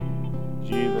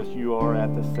Jesus, you are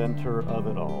at the center of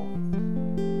it all.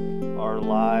 Our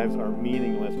lives are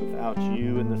meaningless without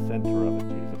you in the center of it,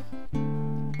 Jesus.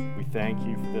 We thank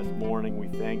you for this morning. We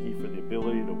thank you for the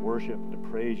ability to worship and to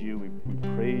praise you. We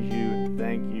praise you and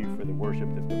thank you for the worship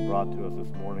that's been brought to us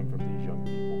this morning from these young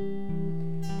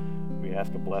people. We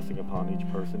ask a blessing upon each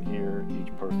person here,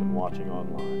 each person watching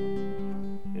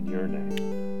online. In your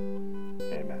name,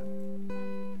 amen.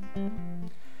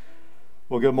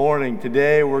 Well, good morning.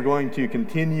 Today we're going to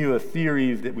continue a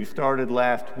series that we started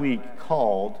last week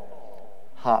called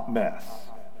Hot Mess.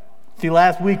 See,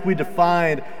 last week we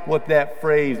defined what that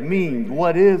phrase means.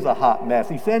 What is a hot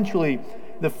mess? Essentially,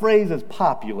 the phrase is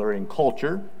popular in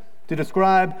culture to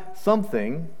describe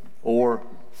something or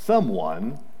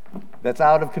someone that's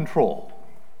out of control.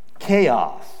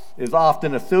 Chaos is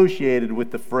often associated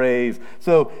with the phrase.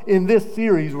 So in this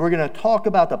series, we're going to talk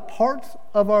about the parts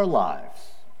of our lives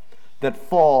that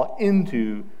fall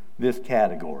into this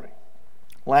category.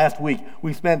 Last week,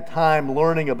 we spent time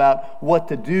learning about what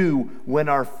to do when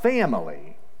our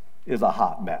family is a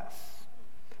hot mess.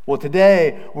 Well,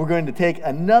 today, we're going to take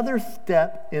another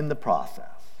step in the process.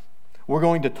 We're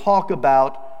going to talk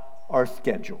about our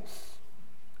schedules,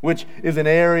 which is an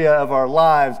area of our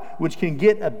lives which can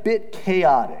get a bit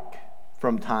chaotic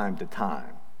from time to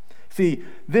time. See,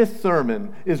 this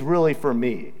sermon is really for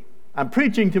me. I'm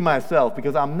preaching to myself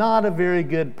because I'm not a very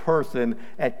good person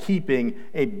at keeping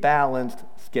a balanced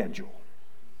schedule.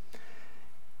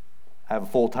 I have a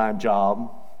full-time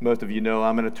job. Most of you know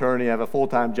I'm an attorney. I have a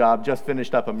full-time job, just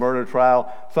finished up a murder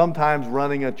trial. Sometimes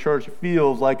running a church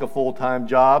feels like a full-time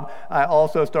job. I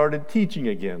also started teaching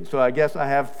again, so I guess I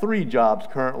have 3 jobs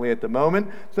currently at the moment.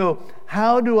 So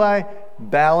how do I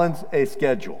balance a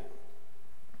schedule?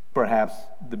 Perhaps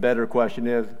the better question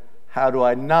is, how do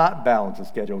I not balance a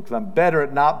schedule? Because I'm better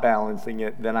at not balancing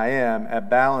it than I am at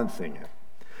balancing it.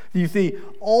 You see,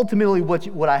 ultimately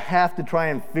what I have to try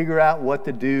and figure out what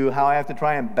to do, how I have to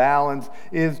try and balance,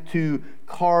 is to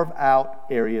carve out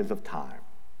areas of time.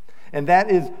 And that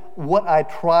is what I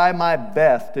try my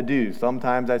best to do.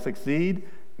 Sometimes I succeed,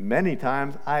 many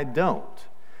times I don't.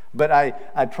 But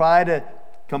I try to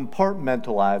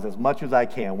compartmentalize as much as I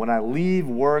can. When I leave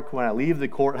work, when I leave the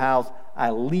courthouse, I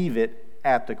leave it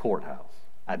at the courthouse.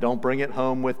 I don't bring it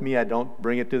home with me. I don't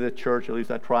bring it to the church. At least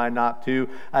I try not to.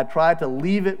 I try to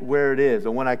leave it where it is.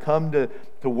 And when I come to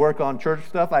work on church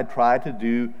stuff, I try to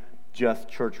do just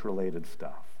church-related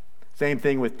stuff. Same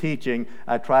thing with teaching.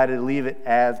 I try to leave it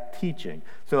as teaching.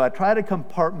 So I try to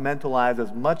compartmentalize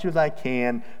as much as I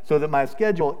can so that my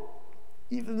schedule,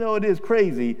 even though it is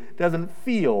crazy, doesn't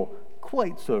feel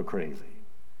quite so crazy.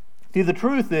 See, the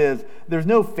truth is, there's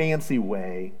no fancy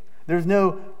way, there's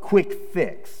no quick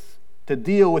fix to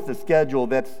deal with a schedule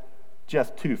that's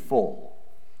just too full.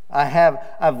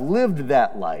 I've lived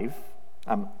that life.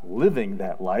 I'm living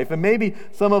that life. And maybe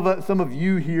some of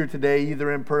you here today,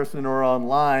 either in person or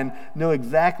online, know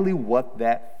exactly what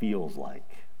that feels like.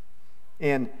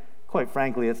 And quite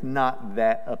frankly, it's not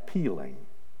that appealing.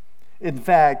 In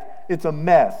fact, it's a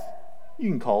mess.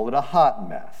 You can call it a hot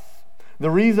mess. The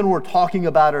reason we're talking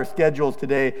about our schedules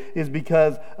today is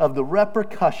because of the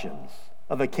repercussions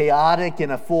of a chaotic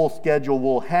and a full schedule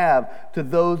will have to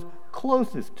those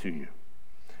closest to you.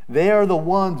 They are the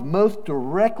ones most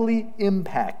directly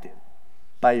impacted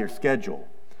by your schedule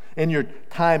and your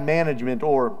time management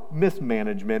or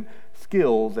mismanagement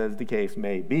skills, as the case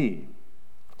may be.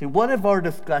 See, what if our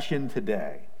discussion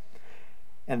today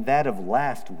and that of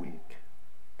last week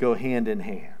go hand in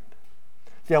hand?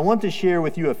 See, I want to share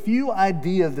with you a few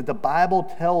ideas that the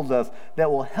Bible tells us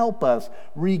that will help us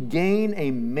regain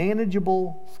a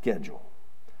manageable schedule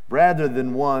rather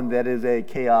than one that is a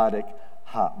chaotic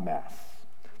hot mess.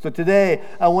 So today,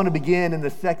 I want to begin in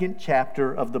the 2nd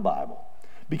chapter of the Bible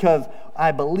because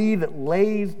I believe it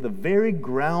lays the very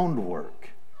groundwork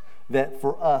that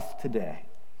for us today.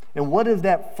 And what is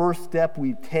that first step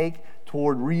we take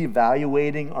toward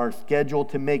reevaluating our schedule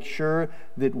to make sure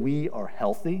that we are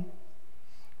healthy?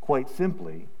 Quite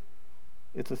simply,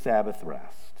 it's a Sabbath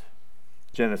rest.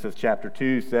 Genesis chapter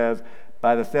 2 says,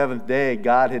 by the 7th day,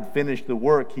 God had finished the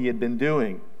work he had been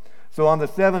doing. So on the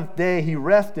 7th day, he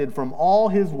rested from all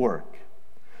his work.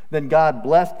 Then God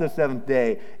blessed the 7th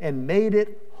day and made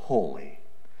it holy,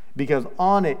 because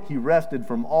on it he rested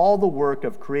from all the work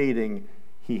of creating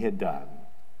he had done.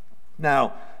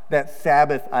 Now, that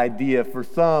Sabbath idea for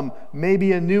some may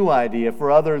be a new idea.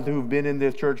 For others who've been in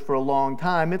this church for a long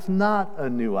time, it's not a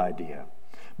new idea.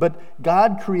 But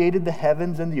God created the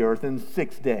heavens and the earth in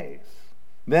 6 days.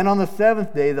 Then on the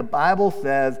 7th day, the Bible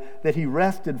says that he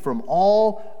rested from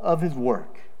all of his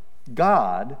work.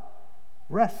 God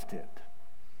rested.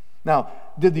 Now,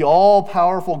 did the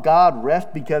all-powerful God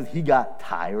rest because he got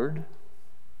tired?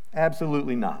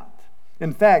 Absolutely not.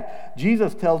 In fact,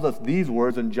 Jesus tells us these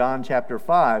words in John chapter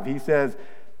 5. He says,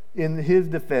 in his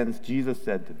defense, Jesus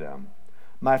said to them,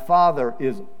 "My Father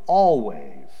is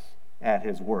always at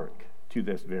his work to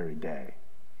this very day,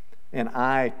 and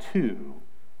I too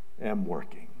am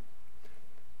working."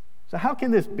 So how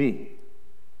can this be?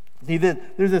 See,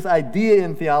 there's this idea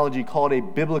in theology called a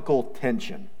biblical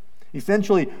tension.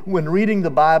 Essentially, when reading the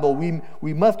Bible,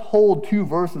 we must hold two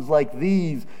verses like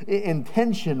these in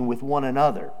tension with one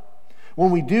another. When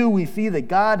we do, we see that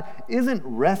God isn't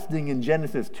resting in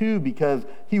Genesis 2 because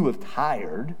he was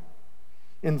tired.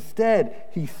 Instead,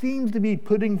 he seems to be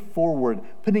putting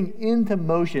into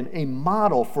motion a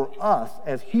model for us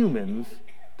as humans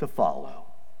to follow.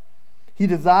 He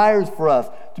desires for us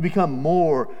to become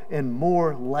more and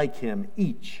more like him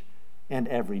each and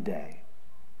every day.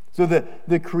 So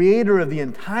the creator of the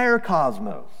entire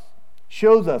cosmos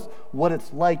shows us what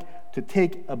it's like to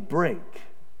take a break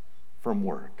from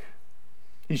work.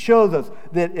 He shows us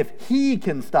that if he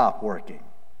can stop working,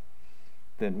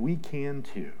 then we can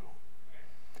too.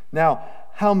 Now,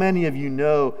 how many of you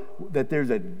know that there's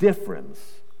a difference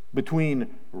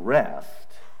between rest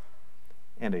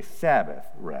and a Sabbath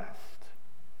rest?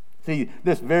 See,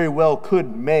 this very well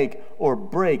could make or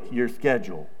break your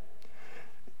schedule.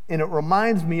 And it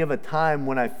reminds me of a time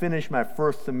when I finished my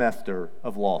first semester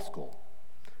of law school.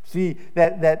 See,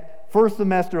 that first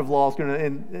semester of law school,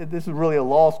 and this is really a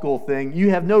law school thing, you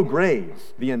have no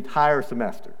grades the entire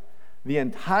semester. The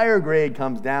entire grade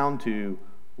comes down to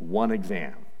one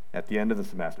exam at the end of the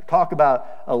semester. Talk about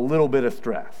a little bit of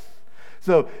stress.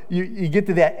 So you get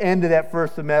to that end of that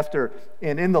first semester,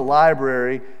 and in the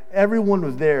library, everyone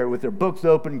was there with their books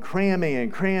open, cramming,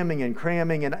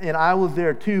 and I was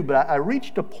there too, but I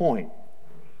reached a point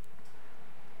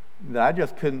that I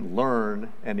just couldn't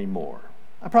learn anymore.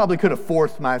 I probably could have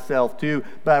forced myself to,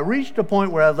 but I reached a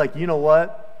point where I was like, you know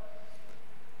what?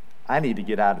 I need to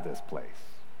get out of this place.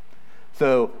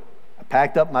 So I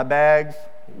packed up my bags,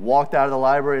 walked out of the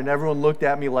library, and everyone looked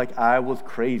at me like I was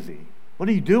crazy. What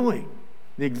are you doing?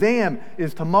 The exam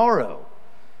is tomorrow.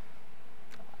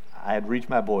 I had reached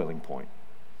my boiling point.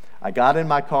 I got in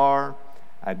my car,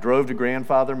 I drove to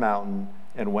Grandfather Mountain,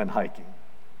 and went hiking.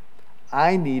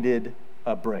 I needed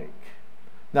a break.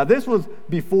 Now, this was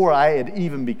before I had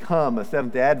even become a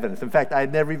Seventh-day Adventist. In fact, I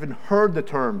had never even heard the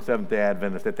term Seventh-day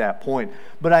Adventist at that point.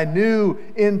 But I knew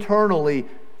internally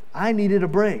I needed a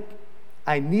break.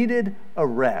 I needed a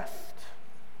rest.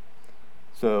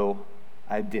 So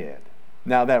I did.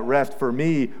 Now, that rest for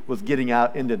me was getting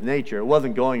out into nature. It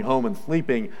wasn't going home and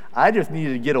sleeping. I just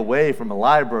needed to get away from a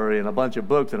library and a bunch of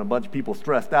books and a bunch of people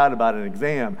stressed out about an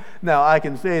exam. Now, I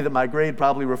can say that my grade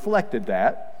probably reflected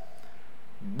that.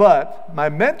 But my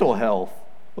mental health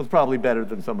was probably better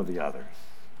than some of the others.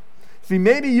 See,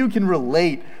 maybe you can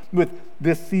relate with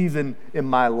this season in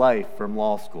my life from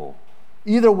law school.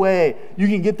 Either way, you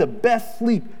can get the best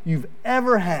sleep you've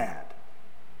ever had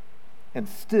and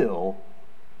still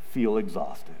feel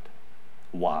exhausted.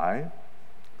 Why?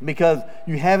 Because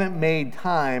you haven't made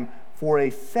time for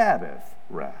a Sabbath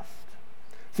rest.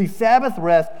 See, Sabbath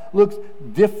rest looks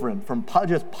different from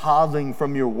just pausing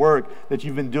from your work that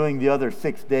you've been doing the other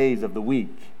 6 days of the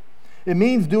week. It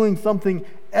means doing something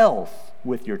else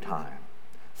with your time.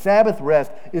 Sabbath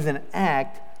rest is an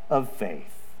act of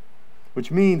faith,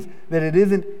 which means that it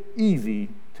isn't easy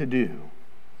to do,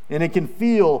 and it can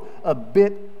feel a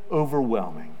bit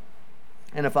overwhelming.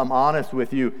 And if I'm honest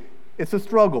with you, it's a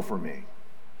struggle for me.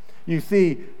 You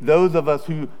see, those of us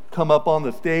who come up on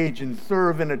the stage and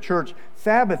serve in a church,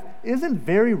 Sabbath isn't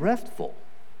very restful,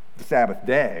 the Sabbath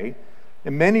day.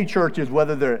 In many churches,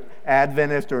 whether they're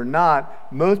Adventist or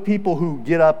not, most people who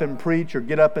get up and preach or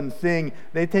get up and sing,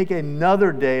 they take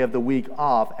another day of the week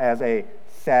off as a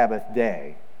Sabbath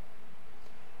day.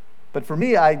 But for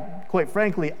me, quite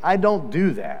frankly, I don't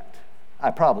do that. I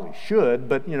probably should,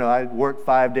 but I work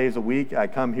 5 days a week. I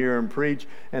come here and preach,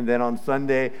 and then on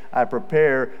Sunday, I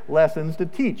prepare lessons to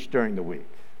teach during the week.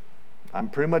 I'm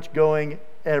pretty much going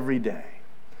every day.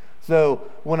 So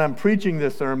when I'm preaching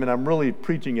this sermon, I'm really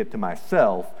preaching it to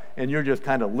myself, and you're just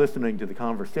kind of listening to the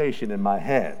conversation in my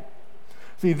head.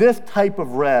 See, this type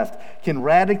of rest can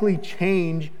radically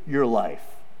change your life,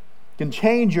 can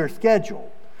change your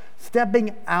schedule.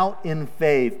 Stepping out in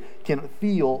faith can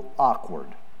feel awkward.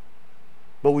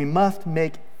 But we must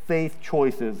make faith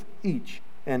choices each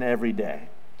and every day.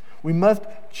 We must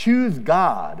choose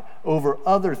God over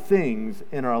other things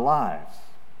in our lives.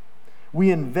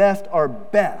 We invest our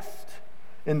best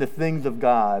in the things of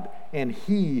God, and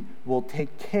He will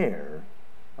take care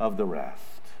of the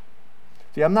rest.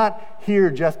 See, I'm not here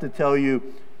just to tell you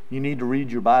you need to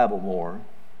read your Bible more,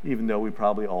 even though we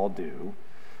probably all do.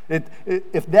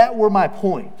 If that were my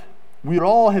point, we would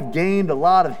all have gained a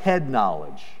lot of head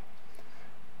knowledge,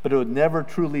 but it would never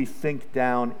truly sink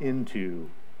down into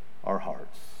our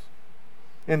hearts.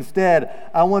 Instead,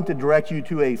 I want to direct you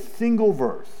to a single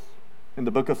verse in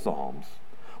the book of Psalms,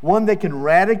 one that can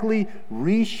radically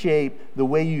reshape the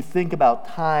way you think about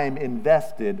time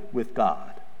invested with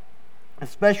God,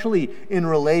 especially in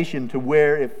relation to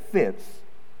where it fits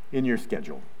in your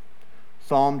schedule.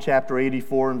 Psalm chapter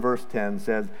 84 and verse 10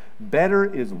 says, "Better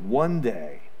is one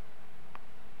day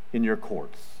in your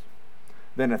courts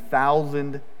than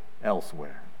 1,000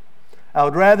 elsewhere. I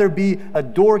would rather be a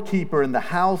doorkeeper in the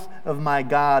house of my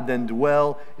God than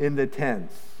dwell in the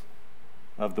tents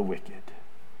of the wicked."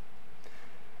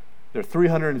 There are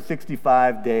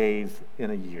 365 days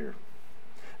in a year.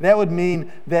 That would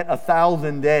mean that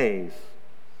 1,000 days,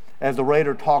 as the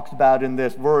writer talks about in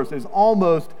this verse, is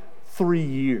almost 3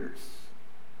 years.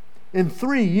 In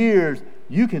 3 years,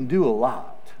 you can do a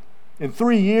lot. In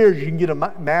 3 years, you can get a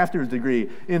master's degree.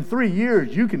 In 3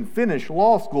 years, you can finish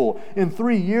law school. In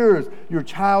 3 years, your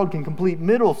child can complete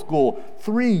middle school.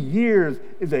 3 years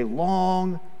is a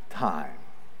long time.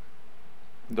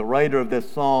 The writer of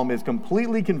this psalm is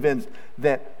completely convinced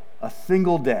that a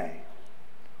single day,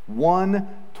 one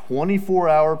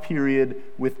 24-hour period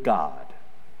with God,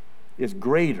 is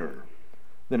greater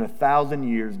than 1,000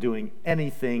 years doing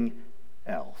anything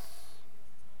else.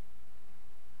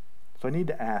 So I need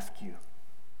to ask you,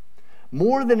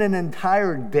 more than an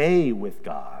entire day with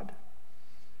God,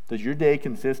 does your day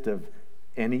consist of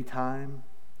any time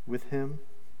with Him?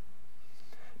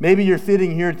 Maybe you're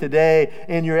sitting here today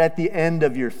and you're at the end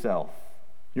of yourself.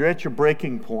 You're at your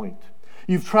breaking point.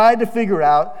 You've tried to figure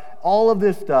out all of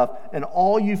this stuff, and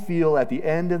all you feel at the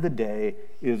end of the day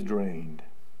is drained.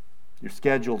 Your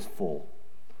schedule's full.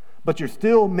 But you're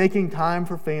still making time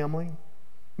for family,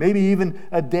 maybe even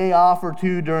a day off or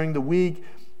two during the week.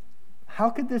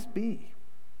 How could this be?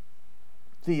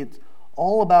 See, it's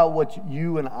all about what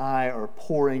you and I are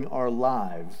pouring our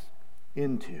lives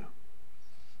into.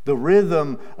 The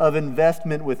rhythm of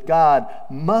investment with God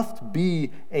must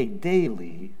be a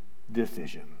daily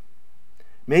decision.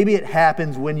 Maybe it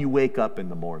happens when you wake up in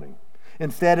the morning.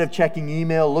 Instead of checking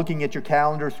email, looking at your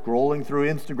calendar, scrolling through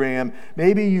Instagram,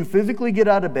 maybe you physically get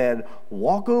out of bed,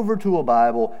 walk over to a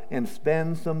Bible, and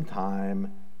spend some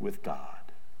time with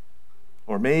God.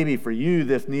 Or maybe for you,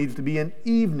 this needs to be an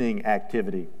evening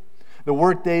activity. The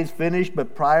workday's finished,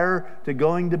 but prior to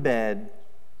going to bed,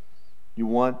 you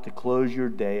want to close your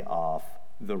day off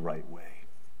the right way.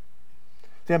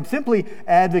 See, I'm simply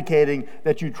advocating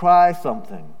that you try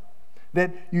something,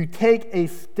 that you take a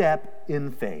step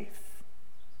in faith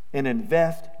and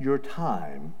invest your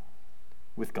time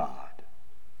with God.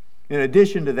 In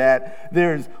addition to that,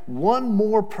 there's one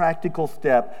more practical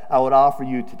step I would offer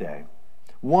you today,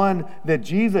 one that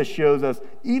Jesus shows us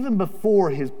even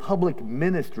before his public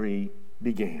ministry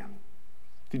began.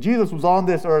 See, Jesus was on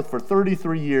this earth for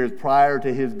 33 years prior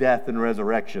to his death and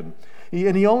resurrection.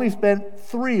 And he only spent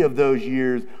 3 of those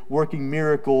years working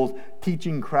miracles,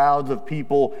 teaching crowds of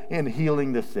people, and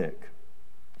healing the sick.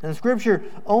 And the Scripture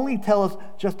only tells us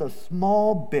just a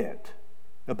small bit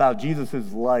about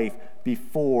Jesus' life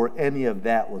before any of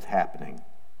that was happening.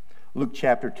 Luke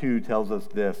chapter 2 tells us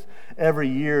this. Every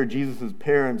year, Jesus'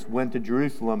 parents went to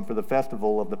Jerusalem for the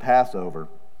festival of the Passover.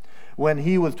 When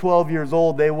he was 12 years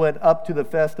old, they went up to the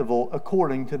festival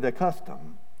according to the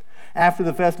custom. After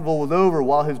the festival was over,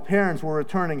 while his parents were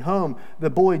returning home, the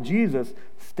boy Jesus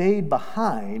stayed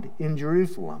behind in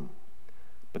Jerusalem.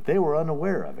 But they were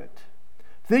unaware of it.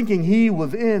 Thinking he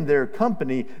was in their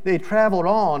company, they traveled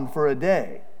on for a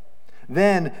day.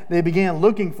 Then they began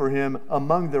looking for him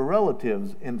among their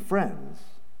relatives and friends.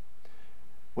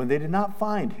 When they did not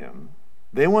find him,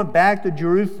 they went back to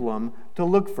Jerusalem to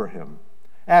look for him.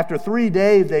 After 3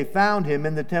 days, they found him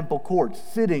in the temple courts,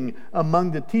 sitting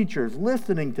among the teachers,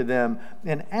 listening to them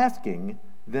and asking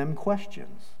them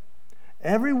questions.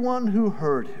 Everyone who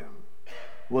heard him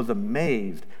was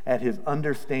amazed at his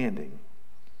understanding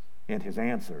and his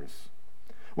answers.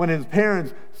 When his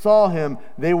parents saw him,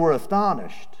 they were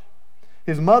astonished.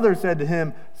 His mother said to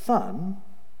him, "Son,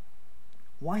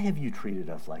 why have you treated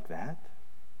us like that?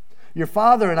 Your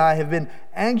father and I have been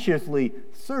anxiously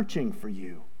searching for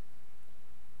you."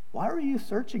 "Why are you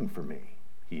searching for me?"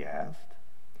 he asked.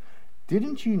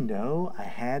 "Didn't you know I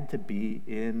had to be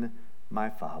in my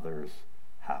Father's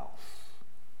house?"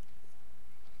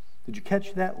 Did you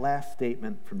catch that last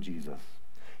statement from Jesus?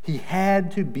 He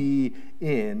had to be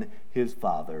in his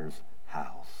Father's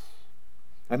house.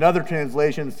 Another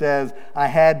translation says, I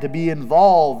had to be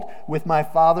involved with my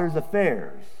Father's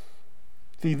affairs.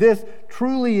 See, this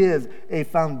truly is a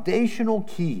foundational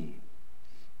key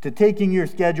to taking your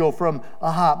schedule from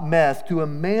a hot mess to a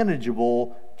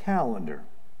manageable calendar.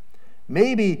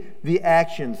 Maybe the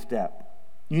action step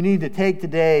you need to take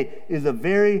today is a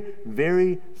very,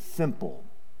 very simple,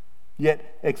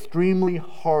 yet extremely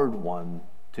hard one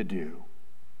to do.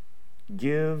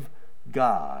 Give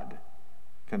God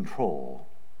control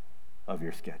of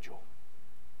your schedule.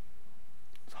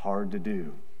 It's hard to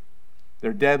do.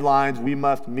 There are deadlines we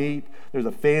must meet. There's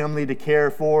a family to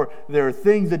care for. There are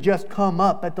things that just come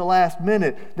up at the last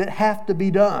minute that have to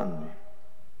be done.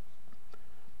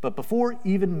 But before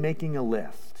even making a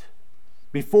list,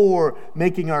 before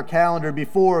making our calendar,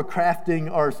 before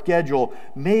crafting our schedule,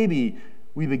 maybe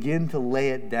we begin to lay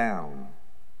it down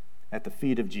at the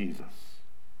feet of Jesus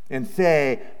and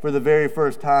say for the very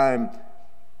first time,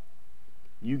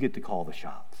 you get to call the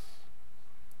shots.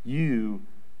 You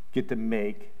get to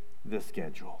make the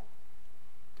schedule.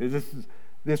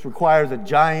 This requires a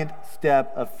giant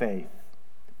step of faith,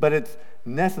 but it's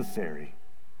necessary.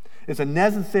 It's a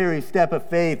necessary step of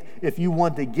faith if you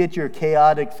want to get your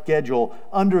chaotic schedule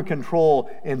under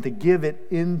control and to give it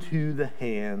into the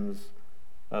hands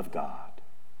of God.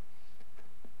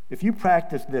 If you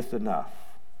practice this enough,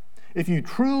 if you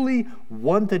truly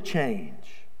want to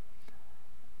change,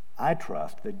 I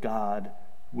trust that God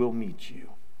will meet you.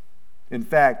 In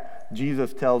fact,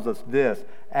 Jesus tells us this: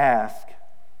 ask,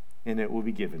 and it will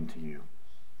be given to you.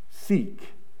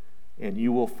 Seek, and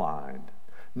you will find.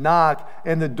 Knock,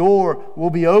 and the door will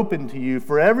be open to you.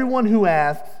 For everyone who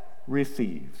asks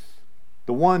receives.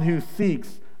 The one who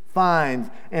seeks finds,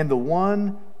 and the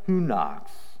one who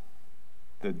knocks,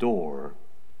 the door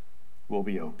will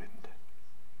be opened.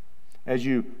 As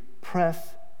you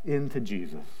press into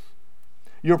Jesus,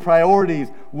 your priorities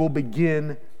will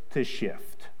begin to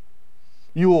shift.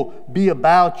 You will be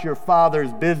about your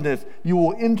Father's business. You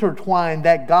will intertwine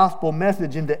that gospel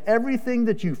message into everything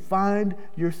that you find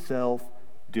yourself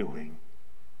doing.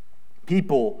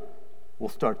 People will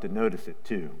start to notice it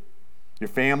too. Your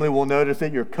family will notice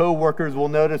it, your co-workers will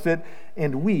notice it,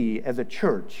 and we as a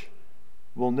church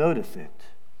will notice it.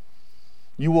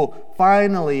 You will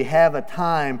finally have a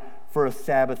time for a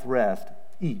Sabbath rest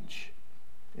each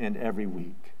and every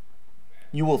week.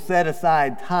 You will set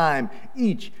aside time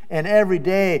each and every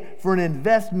day for an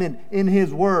investment in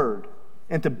His Word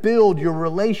and to build your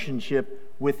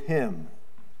relationship with Him.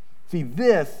 See,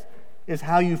 this is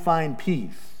how you find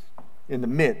peace in the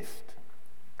midst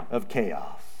of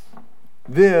chaos.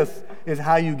 This is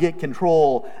how you get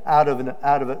control out of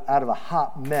a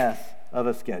hot mess of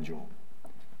a schedule.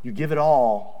 You give it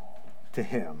all to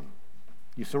Him.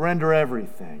 You surrender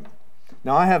everything.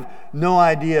 Now, I have no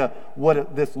idea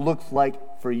what this looks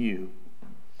like for you.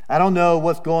 I don't know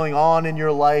what's going on in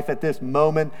your life at this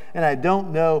moment, and I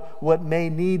don't know what may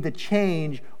need to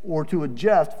change or to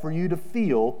adjust for you to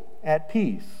feel at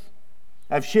peace.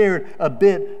 I've shared a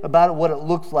bit about what it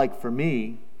looks like for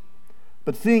me,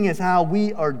 but seeing as how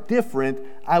we are different,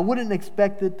 I wouldn't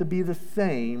expect it to be the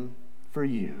same for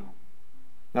you.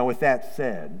 Now, with that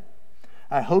said,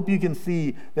 I hope you can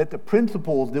see that the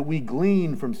principles that we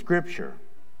glean from Scripture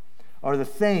are the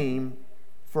same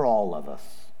for all of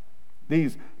us.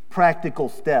 These practical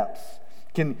steps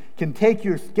can take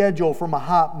your schedule from a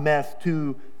hot mess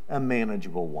to a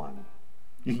manageable one.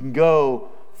 You can go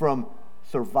from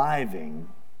surviving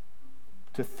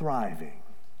to thriving.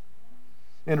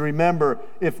 And remember,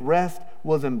 if rest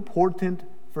was important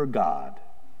for God,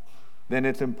 then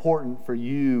it's important for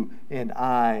you and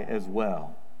I as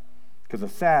well. Because the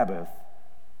Sabbath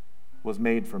was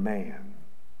made for man,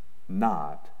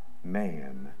 not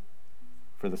man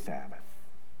for the Sabbath.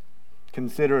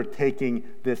 Consider taking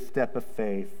this step of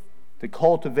faith to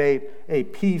cultivate a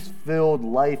peace-filled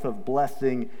life of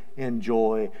blessing and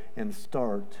joy, and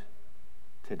start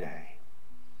today.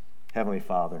 Heavenly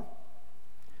Father,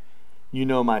 you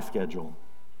know my schedule.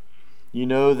 You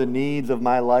know the needs of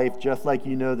my life just like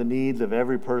you know the needs of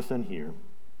every person here.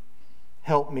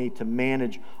 Help me to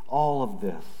manage all of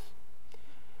this.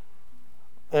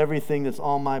 Everything that's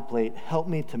on my plate, help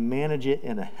me to manage it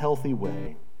in a healthy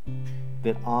way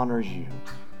that honors you,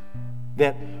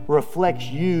 that reflects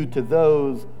you to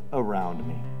those around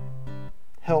me.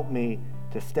 Help me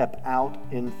to step out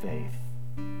in faith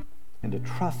and to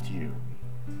trust you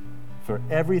for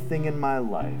everything in my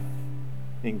life,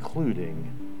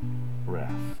 including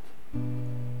rest.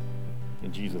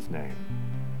 In Jesus' name,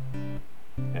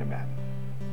 amen.